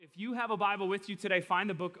If you have a Bible with you today, find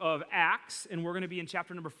the book of Acts, and we're going to be in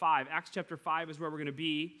chapter number 5. Acts chapter 5 is where we're going to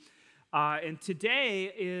be. And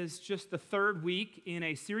today is just the third week in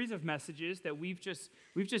a series of messages that we've just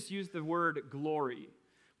used the word glory.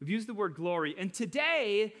 We've used the word glory. And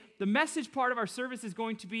today, the message part of our service is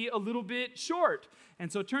going to be a little bit short.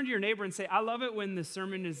 And so turn to your neighbor and say, I love it when the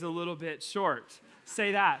sermon is a little bit short.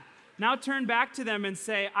 Say that. Now turn back to them and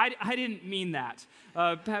say, I didn't mean that.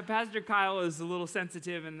 Pastor Kyle is a little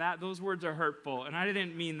sensitive, and those words are hurtful, and I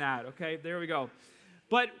didn't mean that, okay? There we go.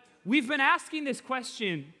 But we've been asking this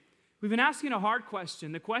question. We've been asking a hard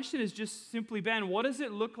question. The question has just simply been, what does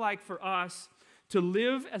it look like for us to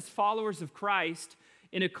live as followers of Christ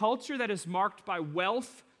in a culture that is marked by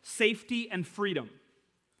wealth, safety, and freedom?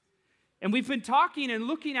 And we've been talking and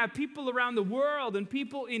looking at people around the world and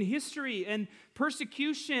people in history and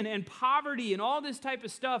persecution and poverty and all this type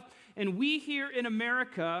of stuff. And we here in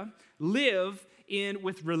America live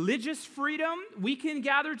with religious freedom. We can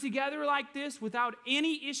gather together like this without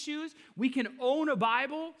any issues. We can own a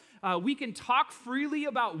Bible. We can talk freely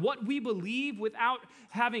about what we believe without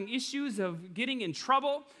having issues of getting in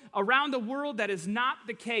trouble. Around the world, that is not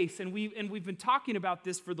the case. And we've been talking about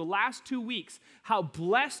this for the last 2 weeks, how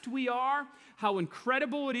blessed we are, how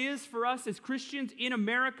incredible it is for us as Christians in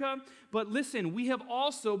America. But listen, we have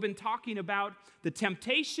also been talking about the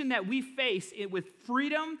temptation that we face with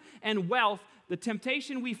freedom and wealth. The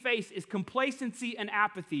temptation we face is complacency and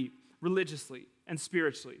apathy religiously and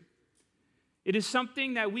spiritually. It is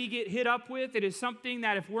something that we get hit up with. It is something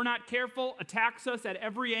that, if we're not careful, attacks us at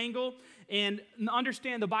every angle. And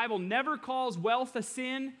understand, the Bible never calls wealth a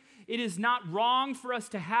sin. It is not wrong for us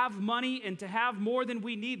to have money and to have more than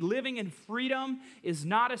we need. Living in freedom is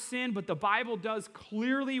not a sin, but the Bible does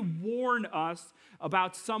clearly warn us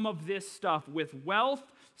about some of this stuff. With wealth,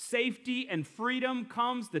 safety, and freedom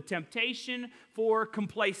comes the temptation for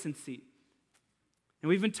complacency. And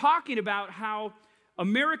we've been talking about how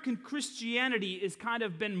American Christianity has kind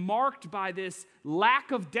of been marked by this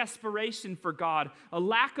lack of desperation for God, a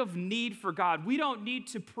lack of need for God. We don't need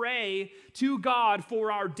to pray to God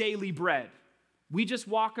for our daily bread. We just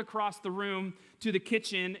walk across the room to the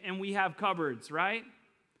kitchen and we have cupboards, right?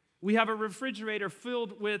 We have a refrigerator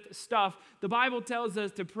filled with stuff. The Bible tells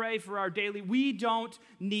us to pray for our daily. We don't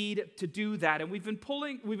need to do that. And we've been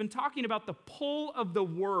talking about the pull of the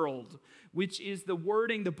world, which is the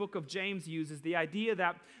wording the book of James uses, the idea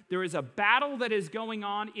that there is a battle that is going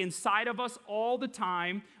on inside of us all the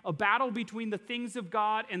time, a battle between the things of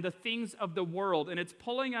God and the things of the world. And it's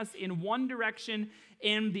pulling us in one direction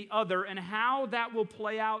and the other, and how that will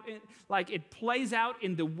play out, like it plays out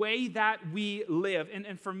in the way that we live.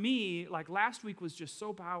 And for me, like last week was just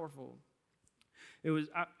so powerful.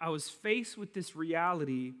 I was faced with this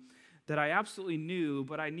reality that I absolutely knew,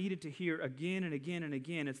 but I needed to hear again and again and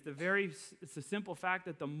again. It's the simple fact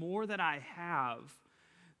that the more that I have,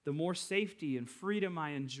 the more safety and freedom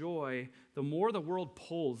I enjoy, the more the world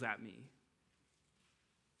pulls at me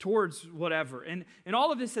towards whatever. And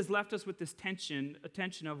all of this has left us with this tension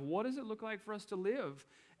of what does it look like for us to live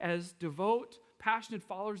as devout, passionate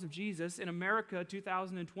followers of Jesus in America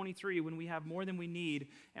 2023, when we have more than we need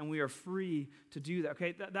and we are free to do that.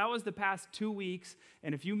 Okay, that was the past 2 weeks,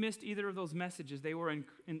 and if you missed either of those messages, they were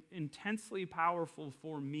intensely powerful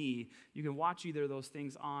for me. You can watch either of those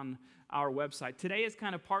things on our website. Today is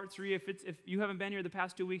kind of part 3. If you haven't been here the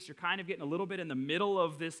past 2 weeks, you're kind of getting a little bit in the middle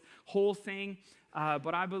of this whole thing.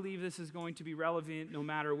 But I believe this is going to be relevant no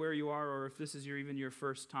matter where you are or if this is even your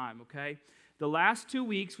first time, okay? The last 2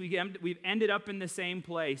 weeks, we've ended up in the same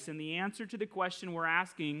place, and the answer to the question we're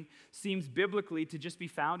asking seems biblically to just be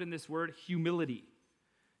found in this word, humility.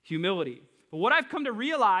 Humility. But what I've come to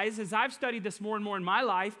realize as I've studied this more and more in my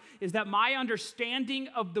life is that my understanding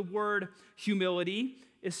of the word humility,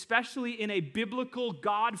 especially in a biblical,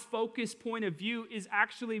 God-focused point of view, is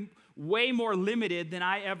actually way more limited than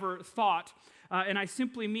I ever thought. And I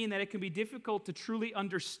simply mean that it can be difficult to truly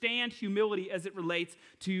understand humility as it relates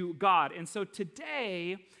to God. And so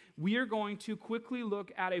today, we are going to quickly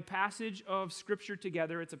look at a passage of Scripture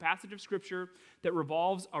together. It's a passage of Scripture that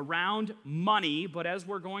revolves around money, but as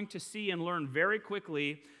we're going to see and learn very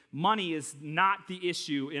quickly, money is not the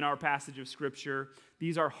issue in our passage of Scripture.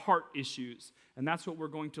 These are heart issues. And that's what we're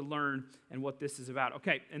going to learn and what this is about.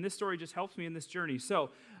 Okay, and this story just helps me in this journey. So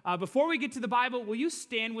before we get to the Bible, will you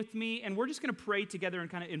stand with me? And we're just going to pray together and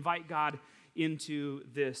kind of invite God into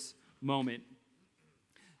this moment.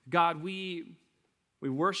 God, we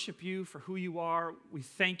worship you for who you are. We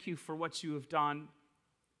thank you for what you have done.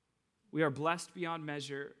 We are blessed beyond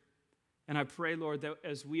measure. And I pray, Lord, that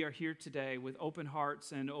as we are here today with open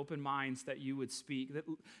hearts and open minds, that you would speak. That,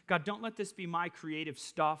 God, don't let this be my creative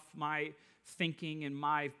stuff, my thinking and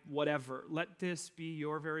my whatever. Let this be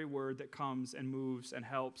your very word that comes and moves and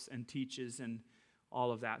helps and teaches and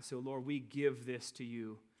all of that. So, Lord, we give this to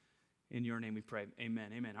you. In your name we pray.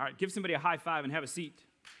 Amen. Amen. All right, give somebody a high five and have a seat.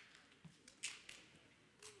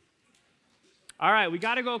 All right, we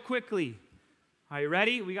got to go quickly. Are you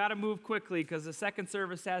ready? We got to move quickly because the second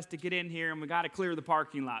service has to get in here and we got to clear the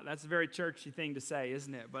parking lot. That's a very churchy thing to say,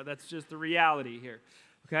 isn't it? But that's just the reality here.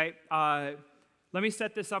 Okay? Let me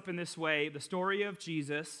set this up in this way. The story of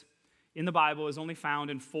Jesus in the Bible is only found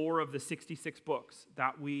in 4 of the 66 books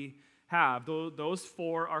that we have. Those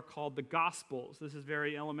 4 are called the Gospels. This is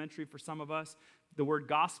very elementary for some of us. The word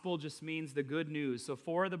gospel just means the good news. So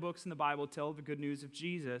 4 of the books in the Bible tell the good news of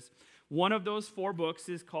Jesus. One of those 4 books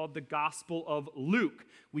is called the Gospel of Luke.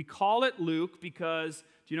 We call it Luke because,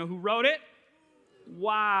 do you know who wrote it?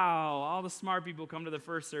 Wow, all the smart people come to the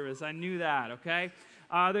first service. I knew that, okay?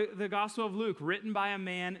 The Gospel of Luke, written by a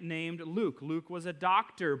man named Luke. Luke was a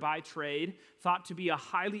doctor by trade, thought to be a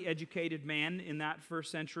highly educated man in that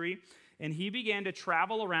first century, and he began to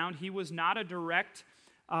travel around. He was not a direct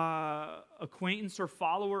acquaintance or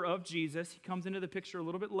follower of Jesus. He comes into the picture a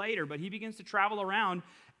little bit later, but he begins to travel around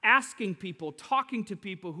asking people, talking to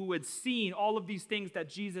people who had seen all of these things that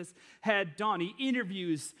Jesus had done. He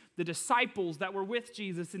interviews the disciples that were with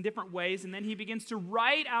Jesus in different ways, and then he begins to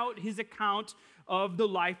write out his account of the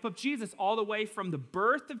life of Jesus, all the way from the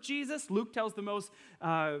birth of Jesus. Luke tells the most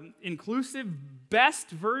inclusive, best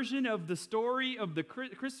version of the story of the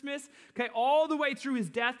Christmas, okay, all the way through his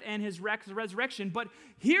death and his resurrection. But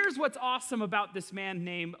here's what's awesome about this man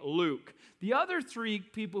named Luke. The other 3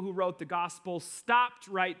 people who wrote the gospel stopped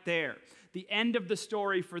right there. The end of the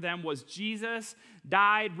story for them was Jesus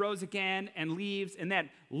died, rose again, and leaves. And then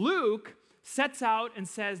Luke sets out and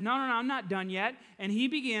says, no, I'm not done yet. And he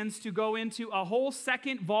begins to go into a whole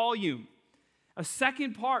second volume, a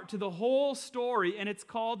second part to the whole story, and it's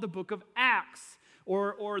called the book of Acts,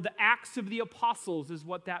 or the Acts of the Apostles is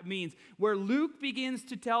what that means, where Luke begins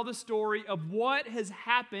to tell the story of what has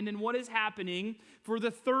happened and what is happening for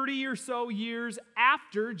the 30 or so years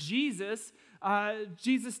after Jesus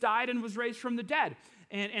died and was raised from the dead.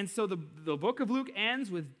 And so the book of Luke ends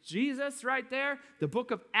with Jesus right there. The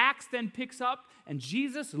book of Acts then picks up, and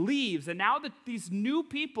Jesus leaves. And now that these new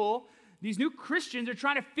people, these new Christians are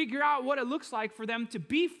trying to figure out what it looks like for them to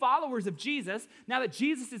be followers of Jesus, now that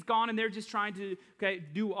Jesus is gone and they're just trying to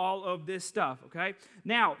do all of this stuff, okay?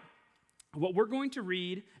 Now, what we're going to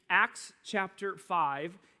read, Acts chapter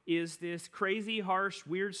 5, is this crazy, harsh,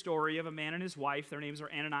 weird story of a man and his wife. Their names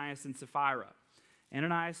are Ananias and Sapphira.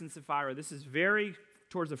 Ananias and Sapphira. This is very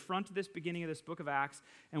towards the front of this beginning of this book of Acts,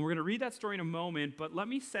 and we're going to read that story in a moment, but let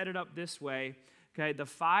me set it up this way, okay? The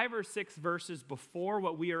 5 or 6 verses before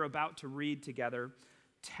what we are about to read together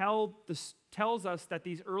tells us that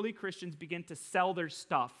these early Christians begin to sell their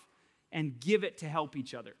stuff and give it to help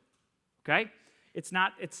each other, okay?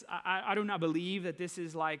 I do not believe that this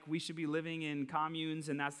is like we should be living in communes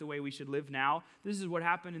and that's the way we should live now. This is what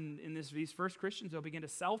happened in these first Christians. They'll begin to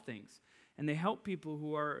sell things. And they help people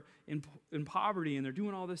who are in poverty, and they're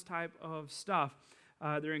doing all this type of stuff.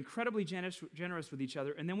 They're incredibly generous with each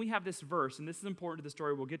other. And then we have this verse, and this is important to the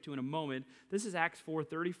story we'll get to in a moment. This is Acts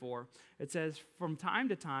 4:34. It says, from time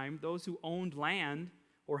to time, those who owned land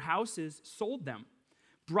or houses sold them,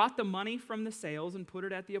 brought the money from the sales and put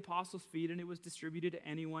it at the apostles' feet, and it was distributed to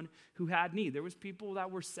anyone who had need. There was people that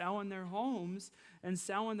were selling their homes and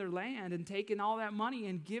selling their land and taking all that money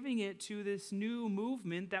and giving it to this new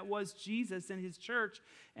movement that was Jesus and his church,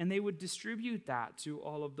 and they would distribute that to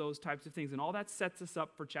all of those types of things. And all that sets us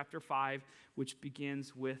up for chapter 5, which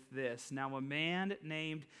begins with this. Now a man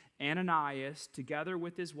named Ananias, together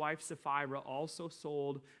with his wife Sapphira, also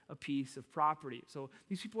sold a piece of property. So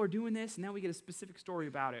these people are doing this, and now we get a specific story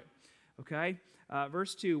about it. Okay?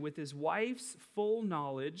 Verse 2, with his wife's full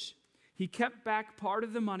knowledge, he kept back part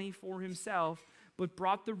of the money for himself, but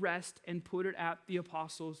brought the rest and put it at the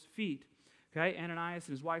apostles' feet. Okay, Ananias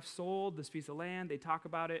and his wife sold this piece of land. They talk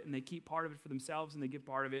about it, and they keep part of it for themselves, and they give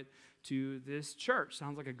part of it to this church.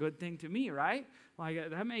 Sounds like a good thing to me, right? Like,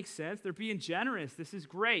 that makes sense. They're being generous. This is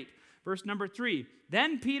great. Verse number 3,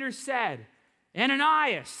 then Peter said,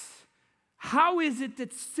 Ananias, how is it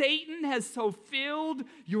that Satan has so filled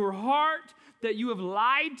your heart that you have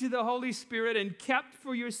lied to the Holy Spirit and kept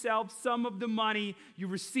for yourself some of the money you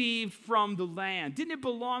received from the land? Didn't it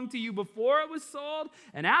belong to you before it was sold?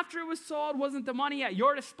 And after it was sold, wasn't the money at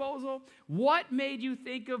your disposal? What made you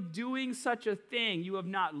think of doing such a thing? You have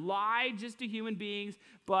not lied just to human beings,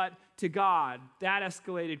 but to God. That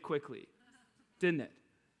escalated quickly, didn't it?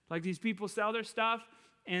 Like these people sell their stuff,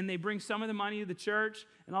 and they bring some of the money to the church,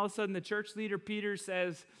 and all of a sudden the church leader, Peter,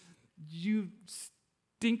 says, you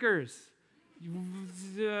stinkers,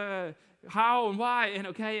 how and why,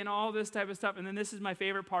 and all this type of stuff. And then this is my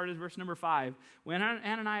favorite part, is verse number 5. When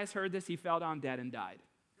Ananias heard this, he fell down dead and died.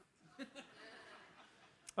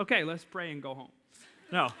 Okay, let's pray and go home.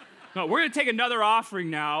 No, we're going to take another offering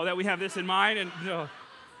now that we have this in mind. And no,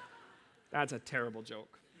 that's a terrible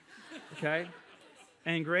joke. Okay?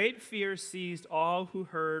 And great fear seized all who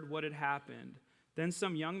heard what had happened. Then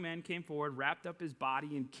some young men came forward, wrapped up his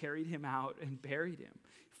body, and carried him out and buried him.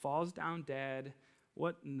 He falls down dead.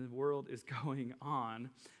 What in the world is going on?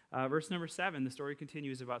 Verse number 7, the story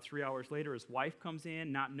continues. About 3 hours later, his wife comes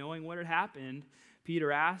in, not knowing what had happened.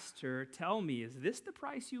 Peter asked her, tell me, is this the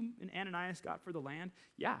price you and Ananias got for the land?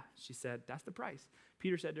 Yeah, she said, that's the price.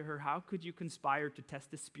 Peter said to her, how could you conspire to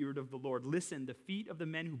test the Spirit of the Lord? Listen, the feet of the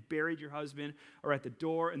men who buried your husband are at the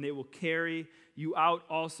door, and they will carry you out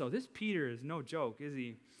also. This Peter is no joke, is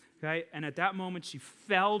he? Okay, and at that moment, she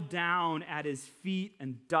fell down at his feet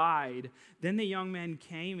and died. Then the young men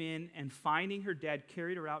came in, and finding her dead,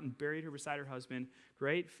 carried her out and buried her beside her husband.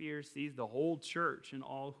 Great fear seized the whole church and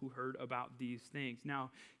all who heard about these things. Now,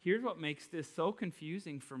 here's what makes this so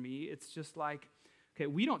confusing for me. It's just like, okay,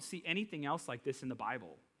 we don't see anything else like this in the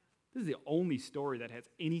Bible. This is the only story that has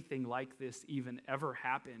anything like this even ever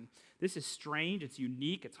happen. This is strange, it's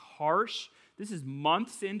unique, it's harsh. This is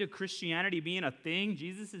months into Christianity being a thing.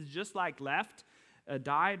 Jesus is just like left,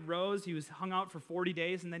 died, rose. He was hung out for 40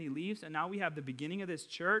 days and then he leaves. And now we have the beginning of this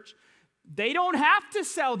church. They don't have to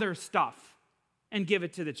sell their stuff and give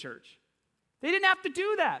it to the church. They didn't have to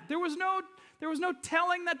do that. There was no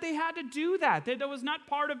telling that they had to do that. That was not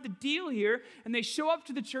part of the deal here. And they show up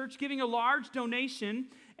to the church giving a large donation,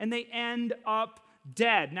 and they end up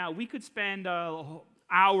dead. Now, we could spend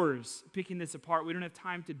hours picking this apart. We don't have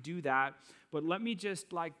time to do that. But let me just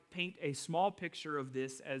paint a small picture of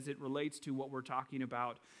this as it relates to what we're talking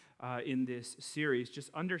about in this series.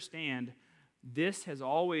 Just understand, this has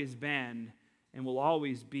always been and will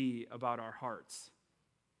always be about our hearts.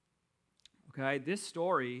 Okay, this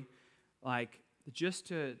story, just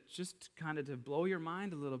kind of to blow your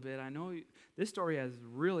mind a little bit, I know this story is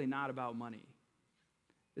really not about money.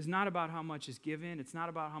 It's not about how much is given. It's not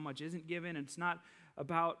about how much isn't given. It's not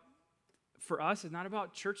about, for us, it's not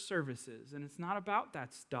about church services, and it's not about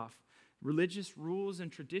that stuff. Religious rules and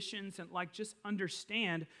traditions, and just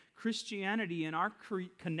understand Christianity and our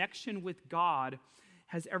connection with God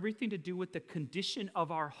has everything to do with the condition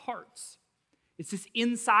of our hearts. It's this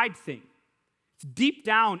inside thing. It's deep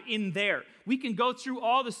down in there. We can go through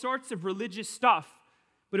all the sorts of religious stuff,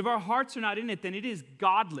 but if our hearts are not in it, then it is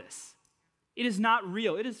godless. It is not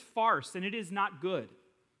real. It is farce, and it is not good.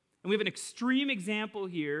 And we have an extreme example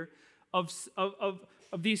here of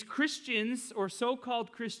these Christians, or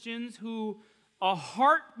so-called Christians, who a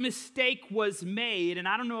heart mistake was made, and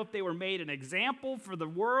I don't know if they were made an example for the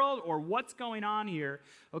world or what's going on here,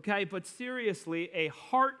 okay? But seriously, a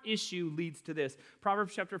heart issue leads to this.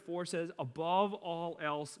 Proverbs chapter 4 says, above all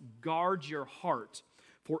else, guard your heart,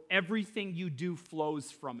 for everything you do flows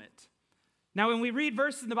from it. Now, when we read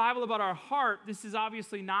verses in the Bible about our heart, this is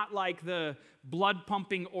obviously not like the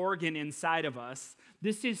blood-pumping organ inside of us.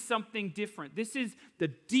 This is something different. This is the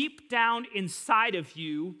deep down inside of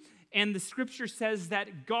you. And the scripture says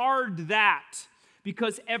that guard that,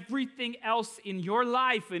 because everything else in your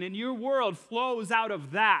life and in your world flows out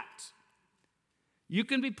of that. You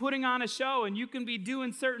can be putting on a show, and you can be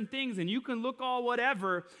doing certain things, and you can look all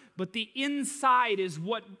whatever, but the inside is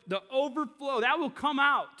what the overflow, that will come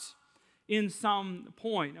out in some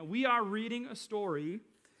point. Now, we are reading a story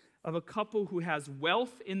of a couple who has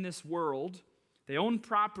wealth in this world. They own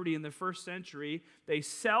property in the first century. They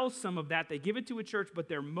sell some of that. They give it to a church, but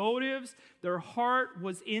their motives, their heart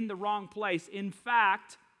was in the wrong place. In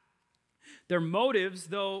fact, their motives,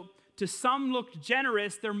 though to some looked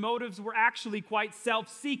generous, their motives were actually quite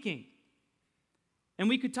self-seeking. And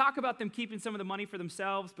we could talk about them keeping some of the money for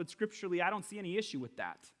themselves, but scripturally, I don't see any issue with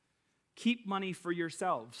that. Keep money for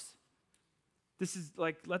yourselves. This is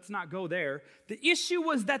let's not go there. The issue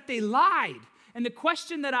was that they lied. And the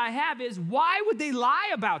question that I have is, why would they lie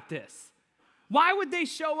about this? Why would they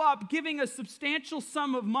show up giving a substantial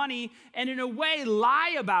sum of money and in a way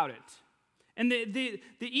lie about it? And the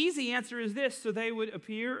easy answer is this: so they would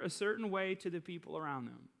appear a certain way to the people around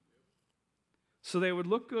them. So they would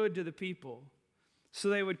look good to the people. So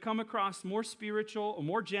they would come across more spiritual or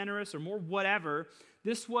more generous or more whatever.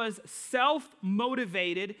 This was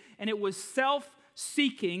self-motivated, and it was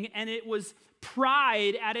self-seeking, and it was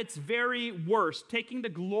pride at its very worst, taking the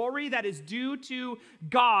glory that is due to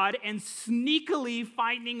God and sneakily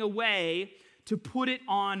finding a way to put it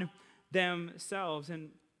on themselves. And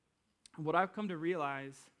what I've come to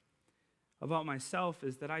realize about myself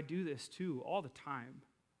is that I do this too all the time.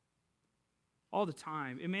 All the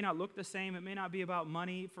time. It may not look the same. It may not be about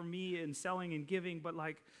money for me and selling and giving, but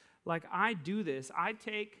like I do this. I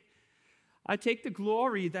take the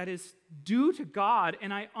glory that is due to God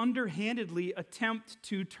and I underhandedly attempt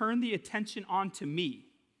to turn the attention onto me.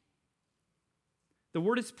 The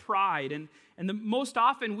word is pride, and most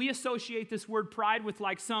often we associate this word pride with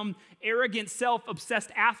like some arrogant,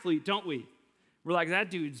 self-obsessed athlete, don't we? We're like, that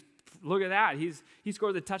dude's, look at that. He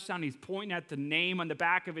scored the touchdown, he's pointing at the name on the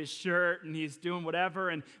back of his shirt, and he's doing whatever,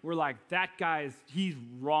 and we're like, that he's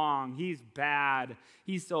wrong, he's bad,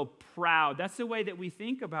 he's so proud. That's the way that we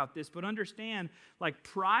think about this, but understand, like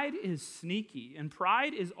pride is sneaky, and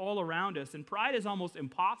pride is all around us, and pride is almost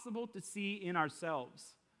impossible to see in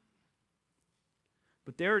ourselves.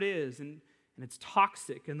 But there it is, and it's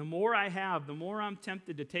toxic. And the more I have, the more I'm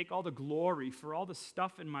tempted to take all the glory for all the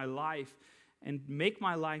stuff in my life and make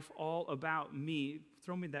my life all about me.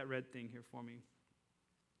 Throw me that red thing here for me.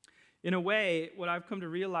 In a way, what I've come to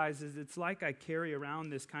realize is it's like I carry around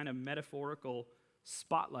this kind of metaphorical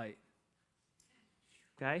spotlight.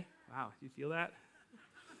 Okay? Wow, you feel that?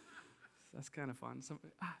 That's kind of fun.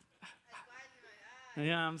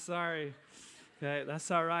 Yeah, I'm sorry. Okay, that's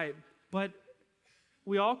all right. But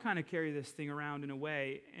we all kind of carry this thing around in a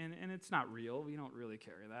way, and it's not real. We don't really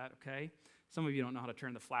carry that, okay? Some of you don't know how to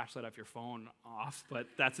turn the flashlight off your phone off, but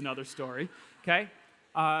that's another story, okay?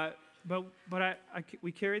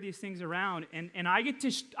 We carry these things around, and I get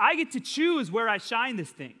to choose where I shine this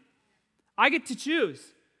thing. I get to choose.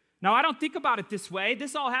 Now, I don't think about it this way.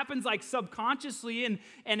 This all happens like subconsciously, and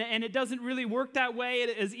it doesn't really work that way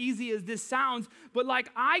as easy as this sounds. But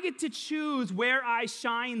like I get to choose where I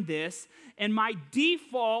shine this, and my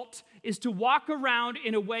default is to walk around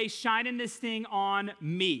in a way shining this thing on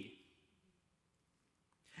me.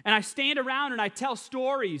 And I stand around and I tell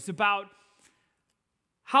stories about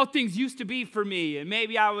how things used to be for me, and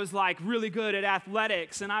maybe I was like really good at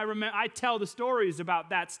athletics, and I tell the stories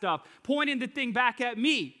about that stuff, pointing the thing back at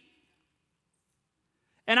me.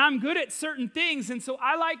 And I'm good at certain things, and so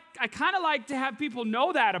I kind of like to have people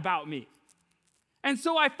know that about me. And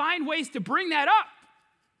so I find ways to bring that up,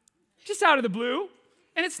 just out of the blue.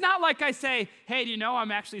 And it's not like I say, hey, do you know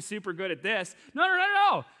I'm actually super good at this? No.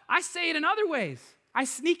 I say it in other ways. I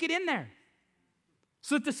sneak it in there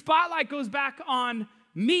so that the spotlight goes back on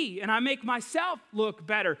me, and I make myself look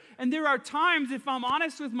better. And there are times, if I'm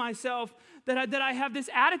honest with myself, that I have this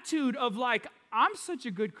attitude of like, I'm such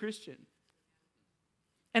a good Christian.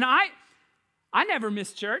 And I never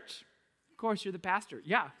miss church. Of course, you're the pastor.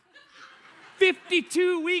 Yeah.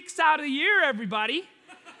 52 weeks out of the year, everybody.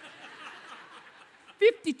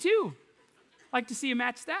 52. Like to see you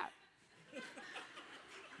match that.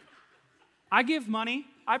 I give money.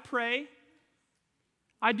 I pray.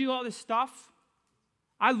 I do all this stuff.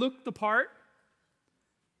 I look the part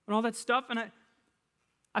and all that stuff. And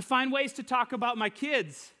I find ways to talk about my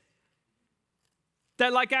kids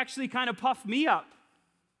that like actually kind of puff me up.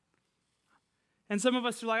 And some of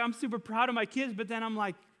us are like, I'm super proud of my kids, but then I'm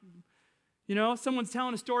like, you know, someone's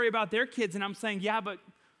telling a story about their kids, and I'm saying, yeah, but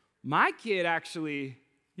my kid actually,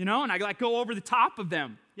 you know, and I like go over the top of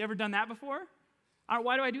them. You ever done that before?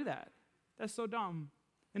 Why do I do that? That's so dumb,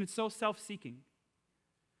 and it's so self-seeking.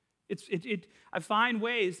 I find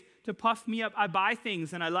ways to puff me up. I buy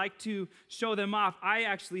things, and I like to show them off. I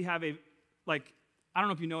actually have I don't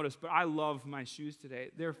know if you noticed, but I love my shoes today.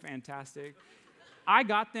 They're fantastic. I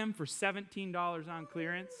got them for $17 on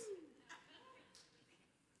clearance.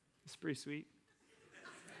 It's pretty sweet.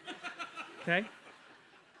 Okay?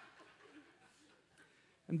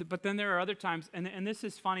 But then there are other times, and this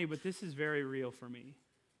is funny, but this is very real for me.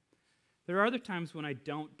 There are other times when I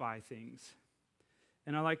don't buy things,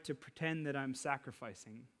 and I like to pretend that I'm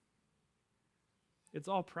sacrificing. It's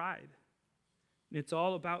all pride. It's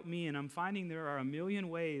all about me, and I'm finding there are a million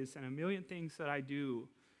ways and a million things that I do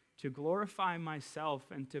to glorify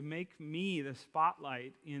myself and to make me the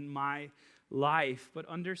spotlight in my life. But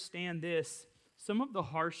understand this, some of the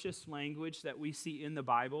harshest language that we see in the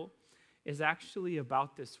Bible is actually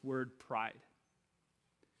about this word pride.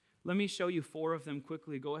 Let me show you 4 of them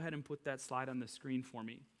quickly. Go ahead and put that slide on the screen for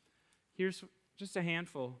me. Here's just a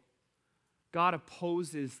handful. God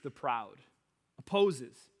opposes the proud.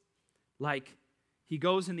 Opposes. Like he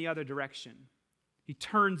goes in the other direction. He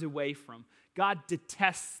turns away from. God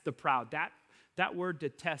detests the proud. That word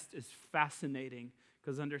detest is fascinating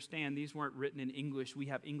Because understand, these weren't written in English. We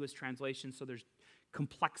have English translations, so there's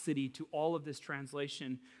complexity to all of this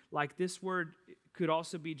translation. Like this word could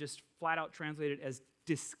also be just flat out translated as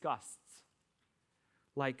disgusts.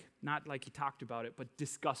 Like, not like he talked about it, but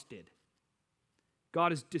disgusted.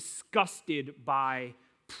 God is disgusted by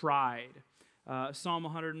pride. Psalm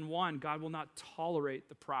 101, God will not tolerate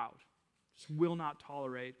the proud. Just will not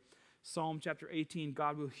tolerate. Psalm chapter 18,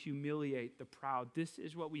 God will humiliate the proud. This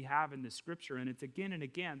is what we have in the scripture, and it's again and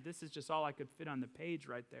again. This is just all I could fit on the page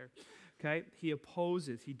right there. Okay? He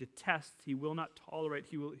opposes, he detests, he will not tolerate,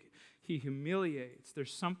 he humiliates.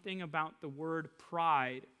 There's something about the word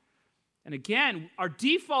pride. And again, our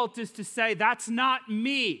default is to say, that's not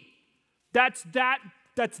me. That's that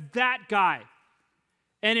guy.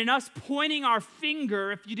 And in us pointing our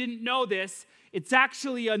finger, if you didn't know this, it's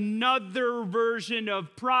actually another version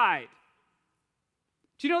of pride.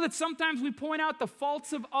 Do you know that sometimes we point out the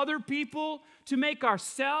faults of other people to make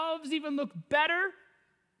ourselves even look better?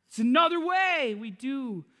 It's another way we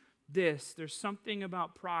do this. There's something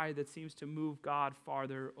about pride that seems to move God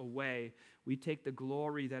farther away. We take the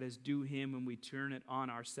glory that is due him and we turn it on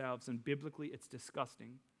ourselves. And biblically, it's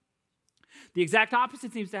disgusting. The exact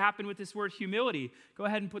opposite seems to happen with this word humility. Go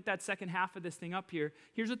ahead and put that second half of this thing up here.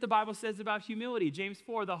 Here's what the Bible says about humility. James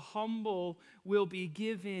 4, the humble will be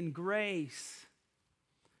given grace.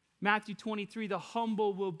 Matthew 23, the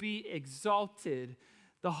humble will be exalted.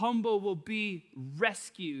 The humble will be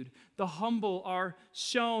rescued. The humble are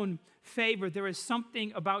shown favor. There is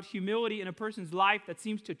something about humility in a person's life that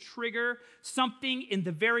seems to trigger something in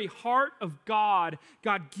the very heart of God.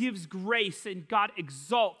 God gives grace and God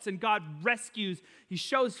exalts and God rescues. He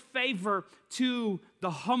shows favor to the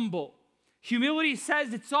humble. Humility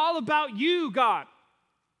says, it's all about you, God.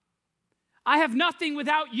 I have nothing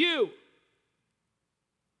without you.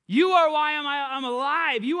 You are why I'm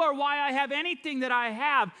alive. You are why I have anything that I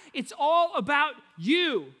have. It's all about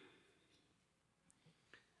you.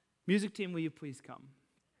 Music team, will you please come?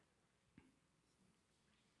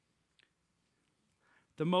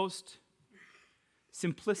 The most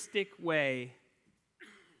simplistic way,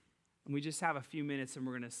 and we just have a few minutes and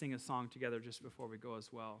we're going to sing a song together just before we go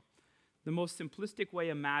as well. The most simplistic way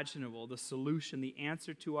imaginable, the solution, the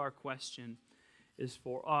answer to our question is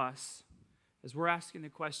for us. As we're asking the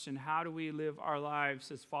question, how do we live our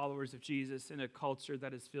lives as followers of Jesus in a culture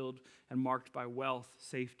that is filled and marked by wealth,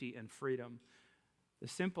 safety, and freedom? The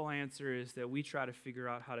simple answer is that we try to figure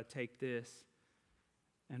out how to take this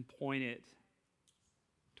and point it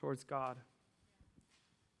towards God.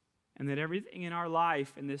 And that everything in our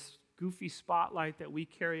life, in this goofy spotlight that we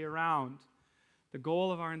carry around, the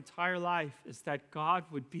goal of our entire life is that God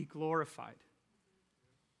would be glorified.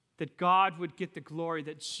 That God would get the glory,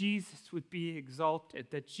 that Jesus would be exalted,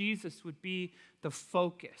 that Jesus would be the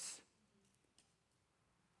focus.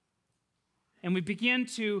 And we begin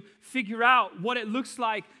to figure out what it looks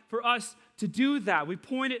like for us to do that. We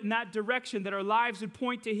point it in that direction, that our lives would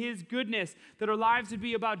point to his goodness, that our lives would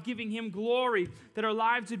be about giving him glory, that our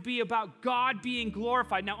lives would be about God being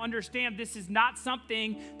glorified. Now understand, this is not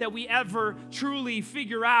something that we ever truly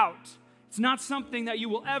figure out. It's not something that you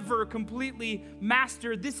will ever completely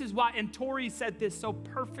master. This is why, and Tori said this so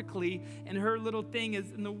perfectly in her little thing,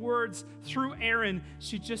 is in the words through Aaron.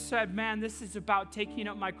 She just said, man, this is about taking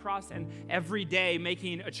up my cross and every day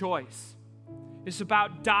making a choice. It's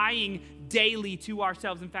about dying daily to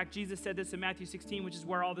ourselves. In fact, Jesus said this in Matthew 16, which is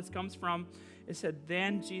where all this comes from. It said,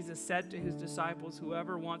 then Jesus said to his disciples,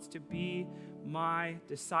 whoever wants to be my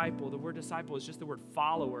disciple, the word disciple is just the word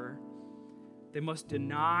follower, they must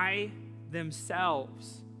deny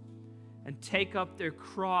themselves and take up their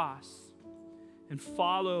cross and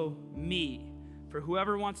follow me. For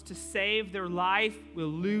whoever wants to save their life will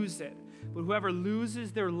lose it, but whoever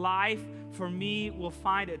loses their life for me will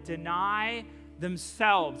find it. Deny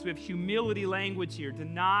themselves. We have humility language here.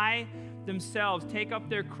 Deny themselves. Take up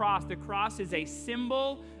their cross. The cross is a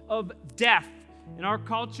symbol of death. In our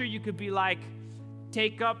culture, you could be like,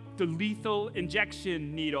 take up the lethal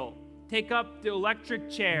injection needle. Take up the electric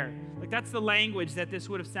chair. Like, that's the language that this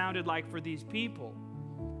would have sounded like for these people.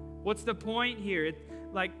 What's the point here?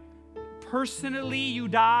 Personally, you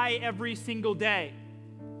die every single day.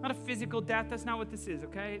 Not a physical death. That's not what this is,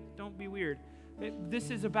 okay? Don't be weird.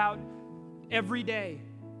 This is about every day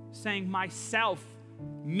saying myself,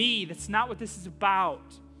 me. That's not what this is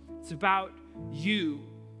about. It's about you.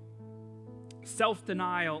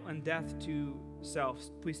 Self-denial and death to self.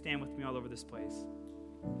 Please stand with me all over this place.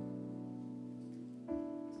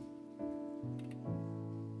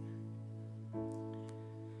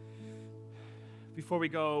 Before we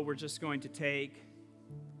go, we're just going to take,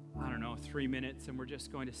 3 minutes, and we're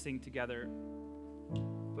just going to sing together.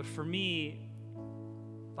 But for me,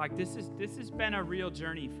 like this has been a real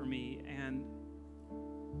journey for me, and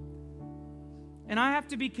I have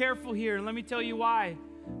to be careful here, and let me tell you why.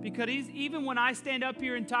 Because even when I stand up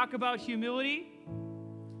here and talk about humility,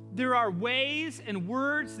 there are ways and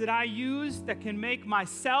words that I use that can make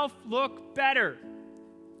myself look better.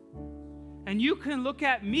 And you can look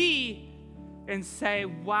at me and say,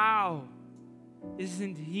 wow,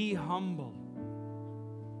 isn't he humble?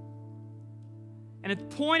 And it's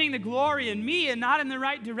pointing the glory in me and not in the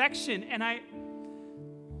right direction. And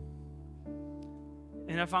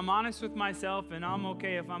if I'm honest with myself, and I'm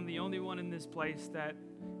okay if I'm the only one in this place that,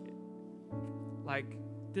 like,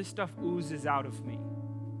 this stuff oozes out of me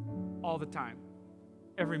all the time,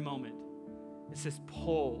 every moment. It's this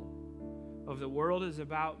pull of the world is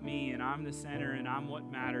about me, and I'm the center, and I'm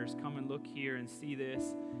what matters. Come and look here and see this.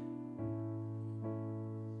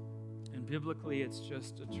 And biblically, it's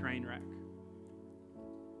just a train wreck.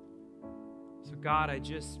 So God, I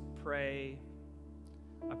just pray.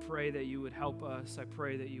 I pray that you would help us. I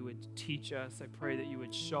pray that you would teach us. I pray that you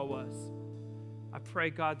would show us. I pray,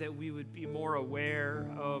 God, that we would be more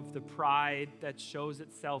aware of the pride that shows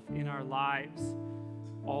itself in our lives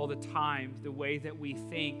all the time, the way that we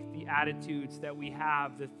think, the attitudes that we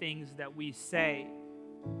have, the things that we say.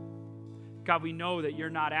 God, we know that you're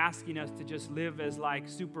not asking us to just live as like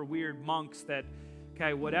super weird monks that,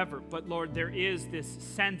 okay, whatever. But Lord, there is this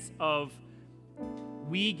sense of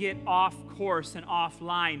we get off course and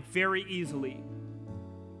offline very easily.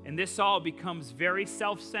 And this all becomes very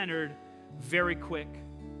self-centered very quick.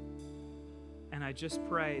 And I just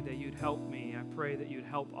pray that you'd help me. I pray that you'd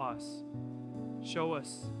help us. Show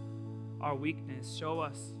us our weakness. Show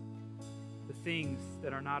us the things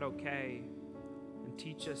that are not okay. And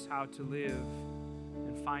teach us how to live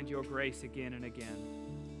and find your grace again and again.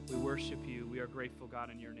 We worship you. We are grateful, God,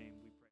 in your name.